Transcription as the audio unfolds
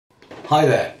Hi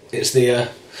there, it's the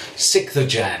 6th of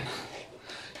Jan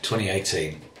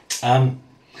 2018. And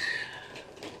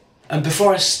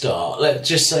before I start, let's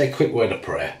just say a quick word of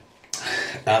prayer.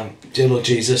 Dear Lord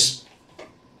Jesus,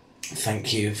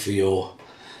 thank you for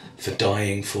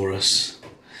dying for us.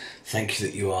 Thank you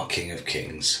that you are King of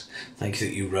Kings. Thank you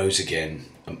that you rose again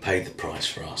and paid the price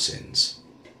for our sins.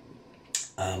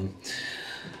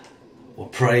 We'll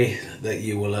pray that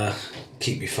you will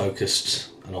keep me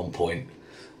focused and on point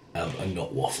and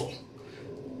not waffle.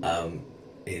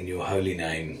 In your holy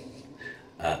name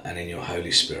and in your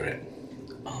Holy Spirit.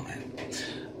 Amen.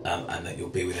 And that you'll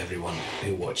be with everyone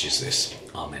who watches this.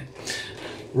 Amen.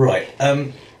 Right.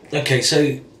 Okay,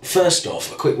 so first off,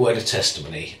 a quick word of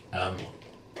testimony.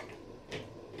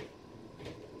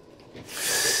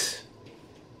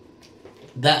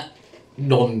 That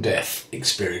non-death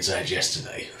experience I had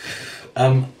yesterday,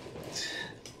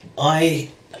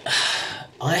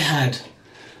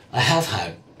 I have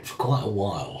had for quite a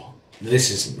while, this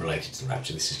isn't related to the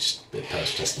Rapture, this is just a bit of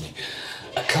personal testimony,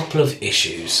 a couple of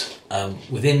issues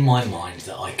within my mind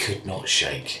that I could not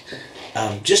shake.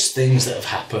 Just things that have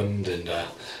happened and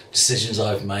decisions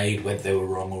I've made, whether they were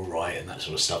wrong or right and that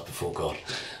sort of stuff before God.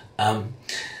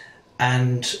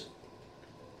 And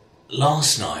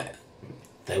last night,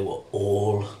 they were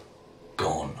all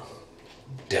gone,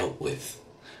 dealt with,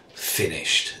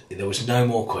 finished. There was no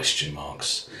more question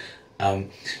marks.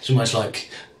 It's almost like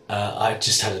I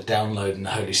just had a download in the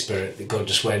Holy Spirit that God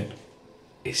just went,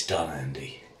 it's done,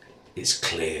 Andy. It's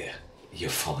clear.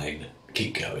 You're fine.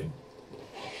 Keep going.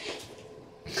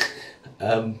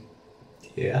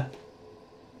 Yeah.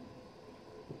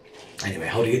 Anyway,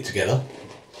 holding it together.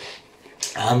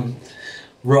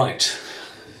 Right.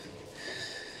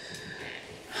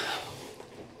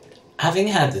 Having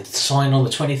had the sign on the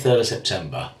 23rd of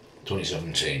September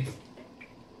 2017,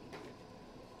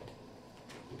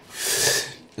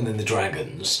 and then the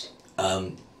Dragons,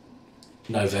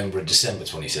 November and December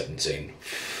 2017,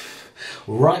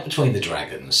 right between the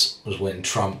Dragons was when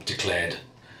Trump declared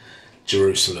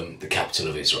Jerusalem the capital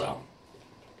of Israel.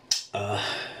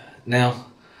 Now,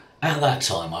 at that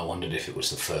time I wondered if it was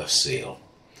the first seal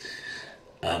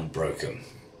broken.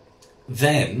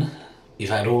 Then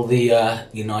you've had all the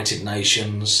United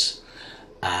Nations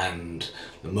and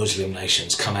the Muslim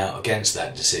nations come out against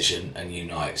that decision and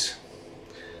unite.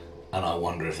 And I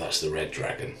wonder if that's the red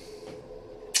dragon.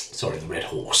 Sorry, the red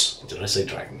horse. Did I say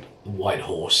dragon? The white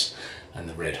horse and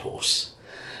the red horse.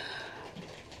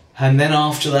 And then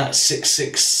after that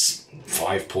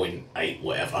 5.8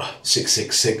 whatever,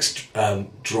 666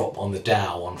 drop on the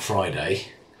Dow on Friday.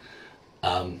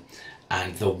 And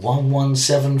the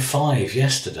 1175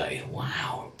 yesterday,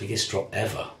 wow, biggest drop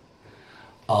ever.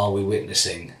 Are we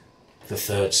witnessing the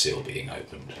third seal being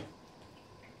opened?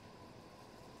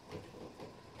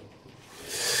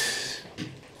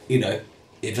 You know,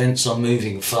 events are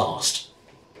moving fast.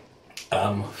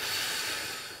 And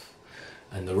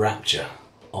the rapture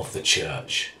of the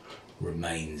church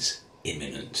remains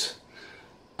imminent.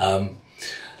 And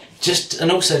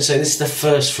also to say this is the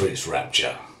first fruits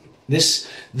rapture. They're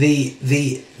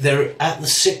at the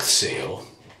sixth seal,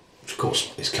 which of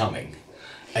course is coming,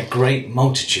 a great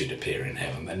multitude appear in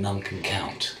heaven that none can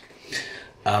count.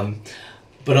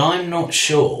 But I'm not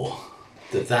sure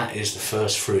that is the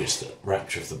first fruits, the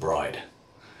rapture of the bride.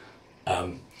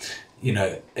 You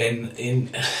know,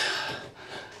 in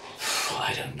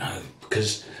I don't know,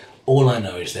 because all I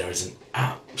know is there is an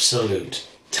absolute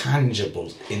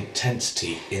tangible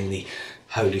intensity in the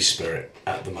Holy Spirit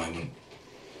at the moment,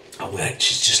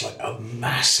 which is just like a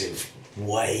massive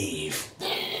wave.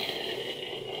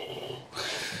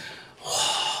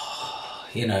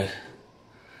 You know,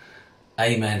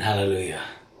 amen, hallelujah,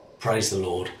 praise the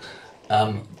Lord.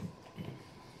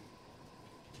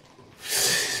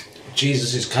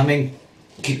 Jesus is coming.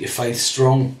 Keep your faith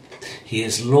strong. He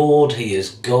is Lord, he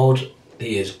is God,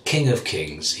 he is King of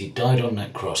Kings. He died on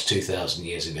that cross 2,000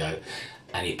 years ago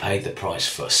and he paid the price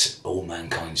for all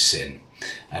mankind's sin.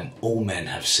 And all men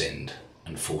have sinned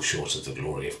and fall short of the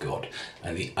glory of God.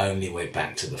 And the only way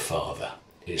back to the Father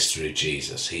is through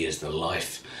Jesus. He is the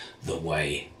life, the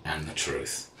way and the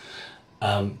truth.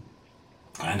 And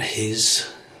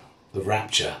the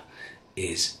rapture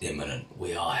is imminent.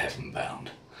 We are heaven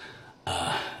bound.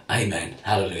 Amen.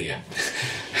 Hallelujah.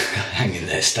 Hang in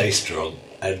there, stay strong,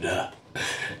 and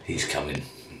he's coming.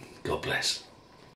 God bless.